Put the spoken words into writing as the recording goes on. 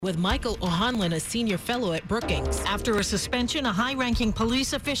With Michael O'Hanlon, a senior fellow at Brookings. After a suspension, a high-ranking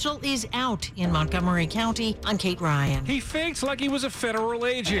police official is out in Montgomery County. I'm Kate Ryan. He faked like he was a federal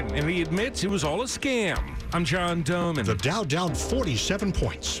agent, and he admits it was all a scam. I'm John Doman. The Dow down 47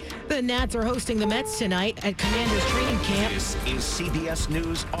 points. The Nats are hosting the Mets tonight at Commanders training camp. This is CBS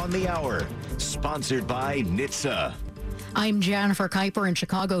News on the Hour, sponsored by NHTSA. I'm Jennifer Kuiper in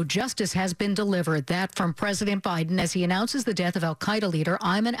Chicago. Justice has been delivered. That from President Biden as he announces the death of al-Qaeda leader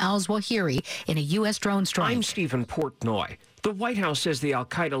Ayman al-Zawahiri in a U.S. drone strike. I'm Stephen Portnoy. The White House says the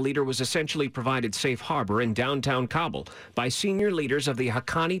al-Qaeda leader was essentially provided safe harbor in downtown Kabul by senior leaders of the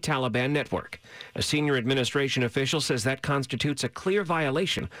Haqqani Taliban network. A senior administration official says that constitutes a clear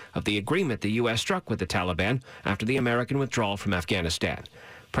violation of the agreement the U.S. struck with the Taliban after the American withdrawal from Afghanistan.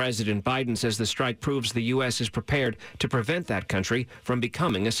 President Biden says the strike proves the U.S. is prepared to prevent that country from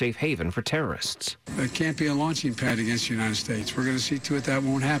becoming a safe haven for terrorists. It can't be a launching pad against the United States. We're going to see to it that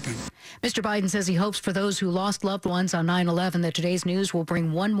won't happen. Mr. Biden says he hopes for those who lost loved ones on 9/11 that today's news will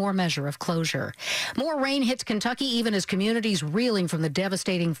bring one more measure of closure. More rain hits Kentucky even as communities reeling from the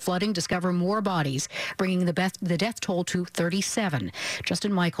devastating flooding discover more bodies, bringing the death toll to 37.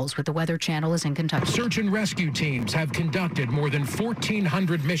 Justin Michaels with the Weather Channel is in Kentucky. Search and rescue teams have conducted more than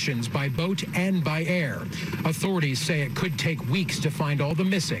 1,400 missions by boat and by air. Authorities say it could take weeks to find all the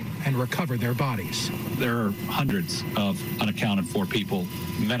missing and recover their bodies. There are hundreds of unaccounted for people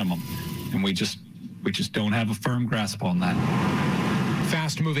minimum, and we just don't have a firm grasp on that.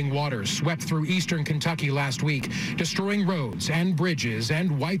 Fast-moving waters swept through eastern Kentucky last week, destroying roads and bridges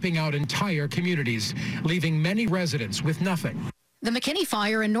and wiping out entire communities, leaving many residents with nothing. The McKinney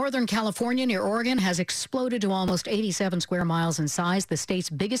Fire in Northern California near Oregon has exploded to almost 87 square miles in size, the state's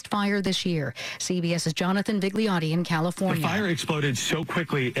biggest fire this year. CBS's Jonathan Vigliotti in California. The fire exploded so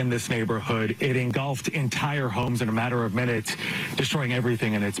quickly in this neighborhood, it engulfed entire homes in a matter of minutes, destroying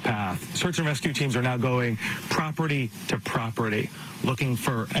everything in its path. Search and rescue teams are now going property to property, looking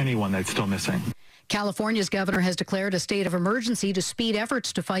for anyone that's still missing. California's governor has declared a state of emergency to speed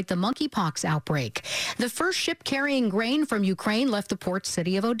efforts to fight the monkeypox outbreak. The first ship carrying grain from Ukraine left the port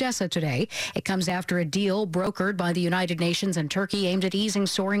city of Odessa today. It comes after a deal brokered by the United Nations and Turkey aimed at easing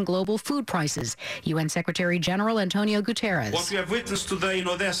soaring global food prices. UN Secretary General Antonio Guterres. What we have witnessed today in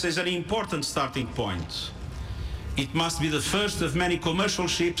Odessa is an important starting point. It must be the first of many commercial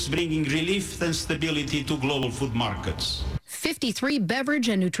ships bringing relief and stability to global food markets. 53 beverage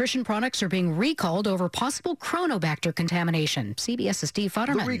and nutrition products are being recalled over possible Chronobacter contamination. CBS's Steve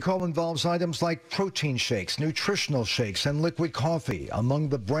Futterman. The recall involves items like protein shakes, nutritional shakes, and liquid coffee. Among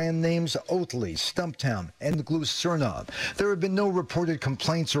the brand names, Oatly, Stumptown, and Glucerna. There have been no reported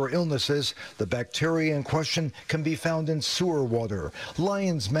complaints or illnesses. The bacteria in question can be found in sewer water.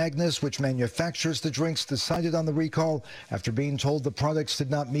 Lyons Magnus, which manufactures the drinks, decided on the recall after being told the products did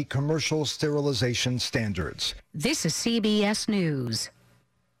not meet commercial sterilization standards. This is CBS News.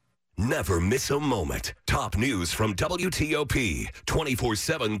 Never miss a moment. Top news from WTOP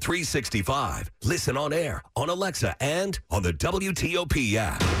 24/7, 365. Listen on air, on Alexa, and on the WTOP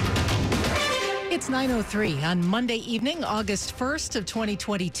app. It's 9:03 on Monday evening, August 1st of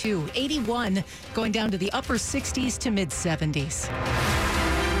 2022. 81 going down to the upper 60s to mid 70s.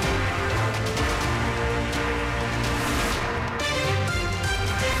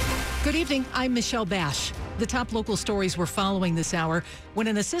 Good evening. I'm Michelle Bash. The top local stories we're following this hour. When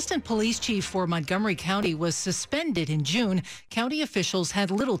an assistant police chief for Montgomery County was suspended in June, county officials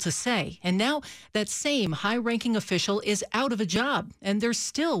had little to say. And now that same high-ranking official is out of a job, and there's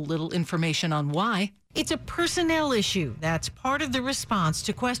still little information on why. It's a personnel issue. That's part of the response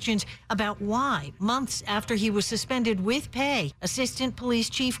to questions about why, months after he was suspended with pay, Assistant Police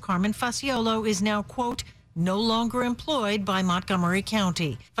Chief Carmen Fasciolo is now, quote, no longer employed by Montgomery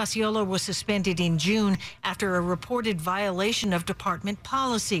County. Fasciolo was suspended in June after a reported violation of department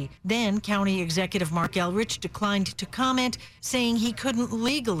policy. Then County Executive Mark Elrich declined to comment, saying he couldn't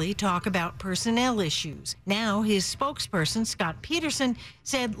legally talk about personnel issues. Now his spokesperson, Scott Peterson,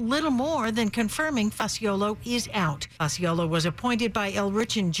 said little more than confirming Fasciolo is out. Fasciolo was appointed by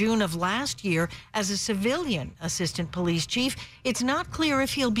Elrich in June of last year as a civilian assistant police chief. It's not clear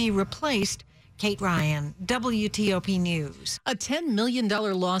if he'll be replaced. Kate Ryan, WTOP News. A $10 million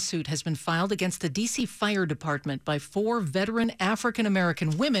lawsuit has been filed against the D.C. Fire Department by 4 veteran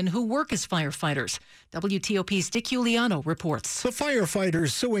African-American women who work as firefighters. WTOP's Dick Uliano reports. The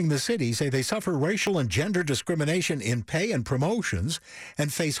firefighters suing the city say they suffer racial and gender discrimination in pay and promotions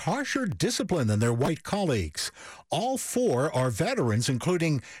and face harsher discipline than their white colleagues. All 4 are veterans,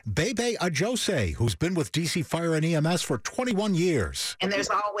 including Bebe Ajose, who's been with D.C. Fire and EMS for 21 years. And there's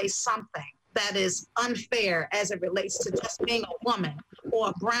always something that is unfair as it relates to just being a woman or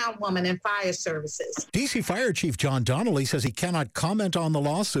a brown woman in fire services. D.C. Fire Chief John Donnelly says he cannot comment on the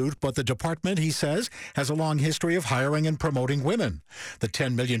lawsuit, but the department, he says, has a long history of hiring and promoting women. The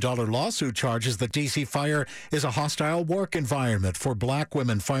 $10 million lawsuit charges that D.C. Fire is a hostile work environment for black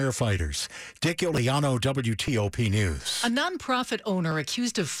women firefighters. Dick Iuliano, WTOP News. A nonprofit owner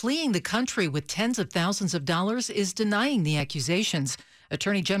accused of fleeing the country with tens of thousands of dollars is denying the accusations.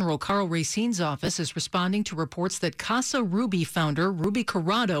 Attorney General Karl Racine's office is responding to reports that Casa Ruby founder Ruby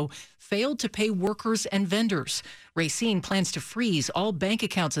Corrado failed to pay workers and vendors. Racine plans to freeze all bank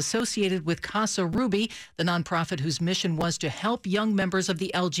accounts associated with Casa Ruby, the nonprofit whose mission was to help young members of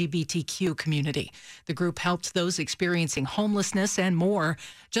the LGBTQ community. The group helped those experiencing homelessness and more.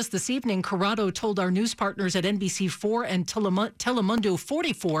 Just this evening, Corrado told our news partners at NBC4 and Telemundo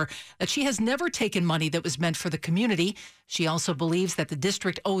 44 that she has never taken money that was meant for the community. She also believes that the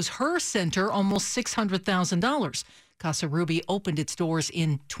district owes her center almost $600,000. Casa Ruby opened its doors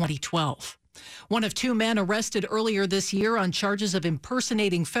in 2012. One of two men arrested earlier this year on charges of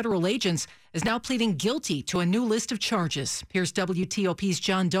impersonating federal agents is now pleading guilty to a new list of charges. Here's WTOP's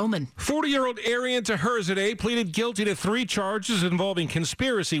John Doman. 40-year-old Arian Taherzadeh pleaded guilty to 3 charges involving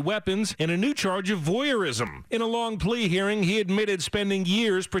conspiracy, weapons, and a new charge of voyeurism. In a long plea hearing, he admitted spending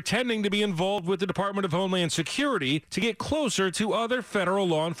years pretending to be involved with the Department of Homeland Security to get closer to other federal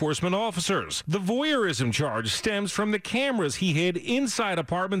law enforcement officers. The voyeurism charge stems from the cameras he hid inside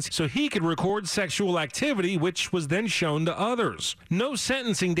apartments so he could record sexual activity, which was then shown to others. No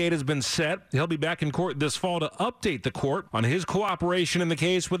sentencing date has been set. He'll be back in court this fall to update the court on his cooperation in the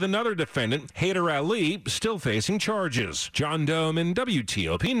case with another defendant, Haider Ali, still facing charges. John Doman,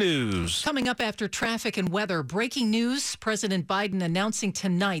 WTOP News. Coming up after traffic and weather, breaking news. President Biden announcing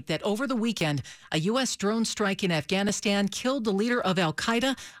tonight that over the weekend, a U.S. drone strike in Afghanistan killed the leader of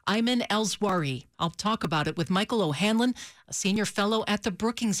al-Qaeda, Ayman al-Zawahiri. I'll talk about it with Michael O'Hanlon, a senior fellow at the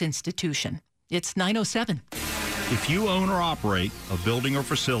Brookings Institution. It's 9:07. If you own or operate a building or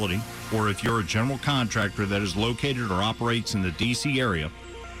facility, or if you're a general contractor that is located or operates in the D.C. area,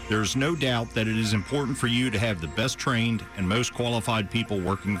 there is no doubt that it is important for you to have the best trained and most qualified people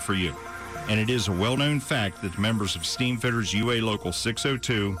working for you. And it is a well-known fact that the members of Steamfitters UA Local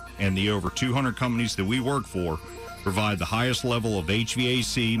 602 and the over 200 companies that we work for provide the highest level of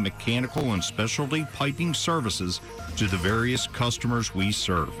HVAC, mechanical, and specialty piping services to the various customers we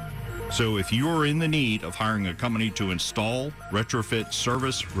serve. So if you are in the need of hiring a company to install, retrofit,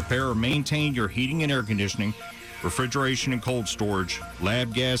 service, repair, or maintain your heating and air conditioning, refrigeration and cold storage,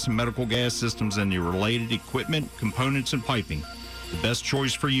 lab gas and medical gas systems, and the related equipment, components, and piping, the best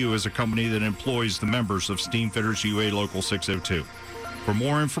choice for you is a company that employs the members of Steamfitters UA Local 602. For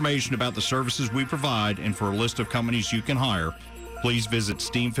more information about the services we provide and for a list of companies you can hire, please visit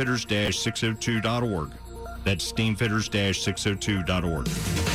steamfitters-602.org. That's steamfitters-602.org.